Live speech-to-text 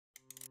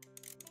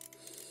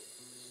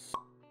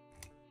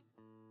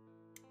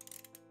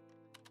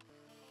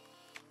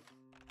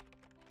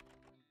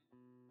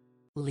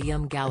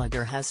Liam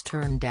Gallagher has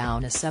turned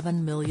down a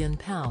 £7 million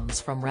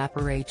from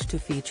rapper Aitch to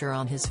feature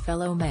on his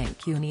fellow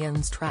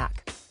Mancunian's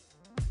track.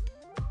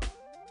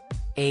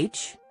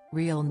 Aitch,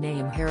 real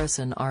name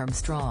Harrison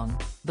Armstrong,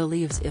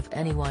 believes if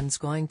anyone's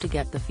going to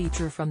get the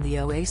feature from the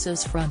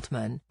Oasis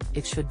frontman,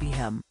 it should be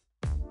him.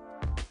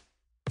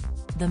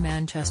 The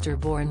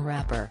Manchester-born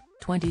rapper,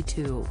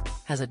 22,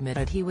 has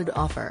admitted he would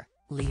offer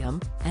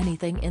Liam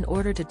anything in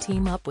order to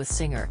team up with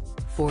singer,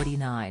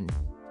 49.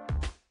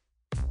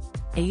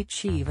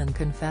 Aitch even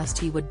confessed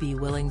he would be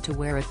willing to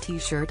wear a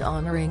t-shirt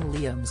honoring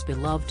Liam's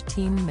beloved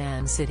team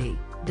Man City,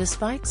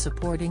 despite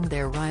supporting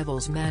their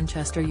rivals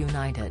Manchester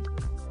United.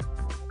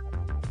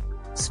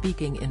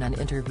 Speaking in an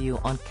interview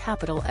on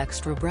Capital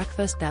Extra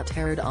Breakfast that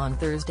aired on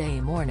Thursday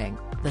morning,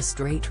 the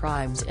Straight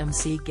Rhymes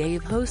MC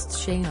gave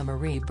hosts Shayna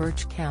Marie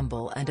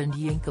Birch-Campbell and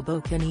Yinka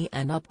Bokini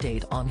an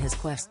update on his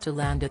quest to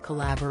land a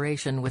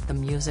collaboration with the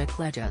music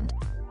legend.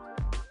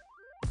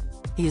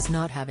 "He's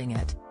not having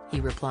it," he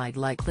replied,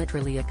 like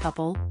literally a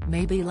couple,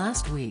 maybe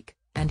last week,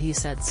 and he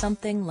said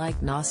something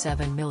like "Nah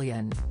 7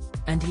 million.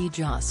 And he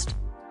just.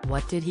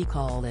 What did he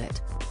call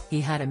it? He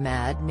had a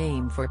mad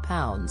name for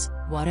pounds,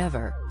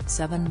 whatever,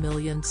 7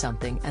 million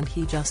something, and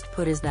he just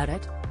put is that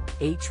it?"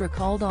 Aitch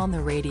recalled on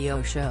the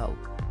radio show.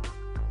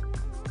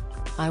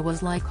 "I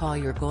was like, oh,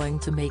 you're going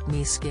to make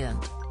me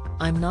skint.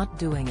 I'm not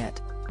doing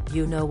it.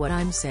 You know what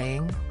I'm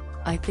saying?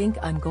 I think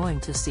I'm going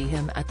to see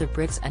him at the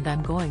Brits and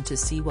I'm going to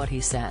see what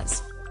he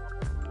says."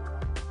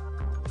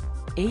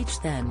 Aitch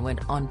then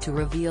went on to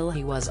reveal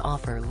he was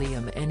offer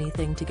Liam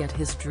anything to get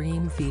his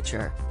dream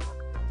feature.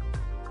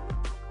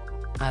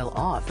 "I'll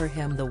offer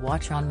him the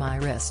watch on my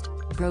wrist,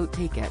 bro,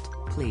 take it,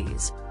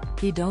 please.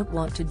 He don't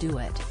want to do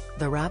it,"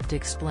 the Rapt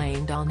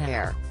explained on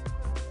air.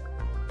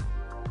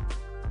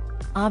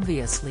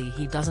 "Obviously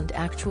he doesn't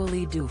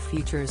actually do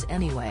features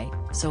anyway,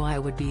 so I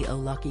would be a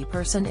lucky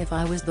person if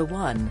I was the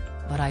one,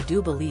 but I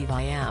do believe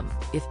I am.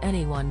 If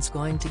anyone's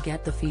going to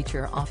get the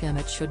feature off him,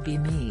 it should be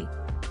me."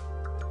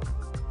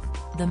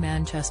 The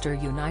Manchester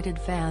United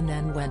fan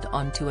then went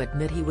on to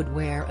admit he would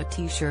wear a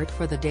t-shirt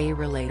for the day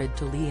related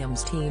to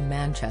Liam's team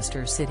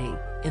Manchester City,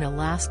 in a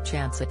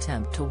last-chance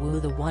attempt to woo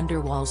the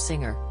Wonderwall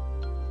singer.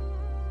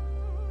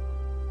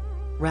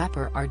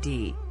 Rapper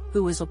RD,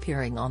 who was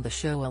appearing on the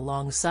show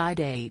alongside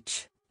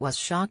Aitch, was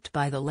shocked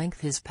by the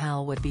length his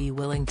pal would be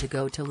willing to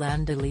go to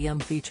land a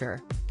Liam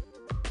feature.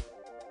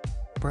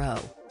 "Bro,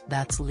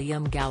 that's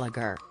Liam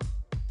Gallagher.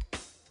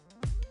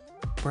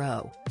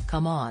 Bro,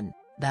 come on.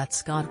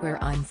 That's got where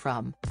I'm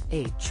from,"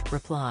 Aitch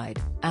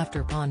replied,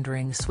 after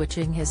pondering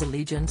switching his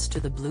allegiance to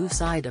the blue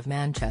side of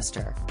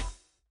Manchester.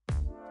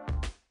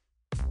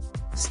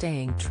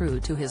 Staying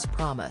true to his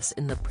promise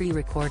in the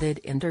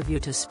pre-recorded interview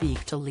to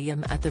speak to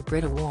Liam at the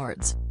Brit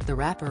Awards, the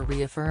rapper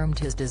reaffirmed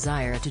his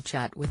desire to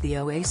chat with the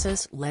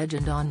Oasis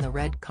legend on the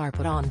red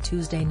carpet on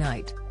Tuesday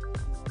night.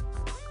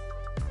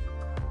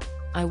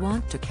 "I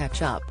want to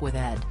catch up with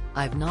Ed,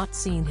 I've not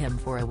seen him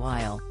for a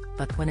while.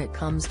 But when it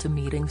comes to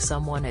meeting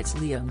someone, it's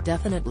Liam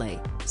definitely,"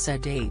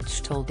 said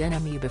Aitch told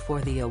NME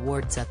before the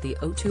awards at the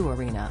O2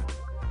 Arena.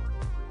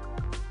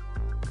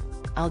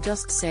 "I'll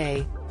just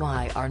say,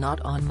 why are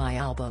not on my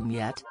album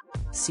yet?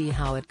 See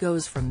how it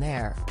goes from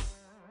there."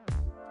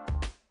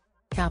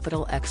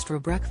 Capital Extra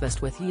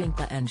Breakfast with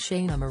Yinka and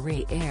Shayna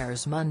Marie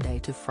airs Monday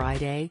to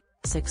Friday,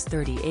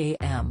 6:30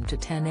 a.m. to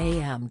 10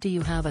 a.m. Do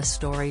you have a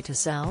story to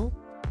sell?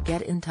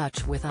 Get in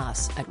touch with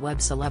us at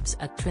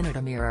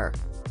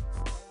webcelebs@trinitymirror.com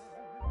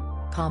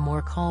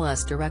or call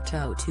us direct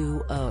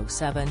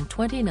 0207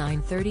 29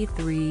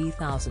 33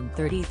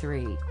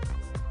 033.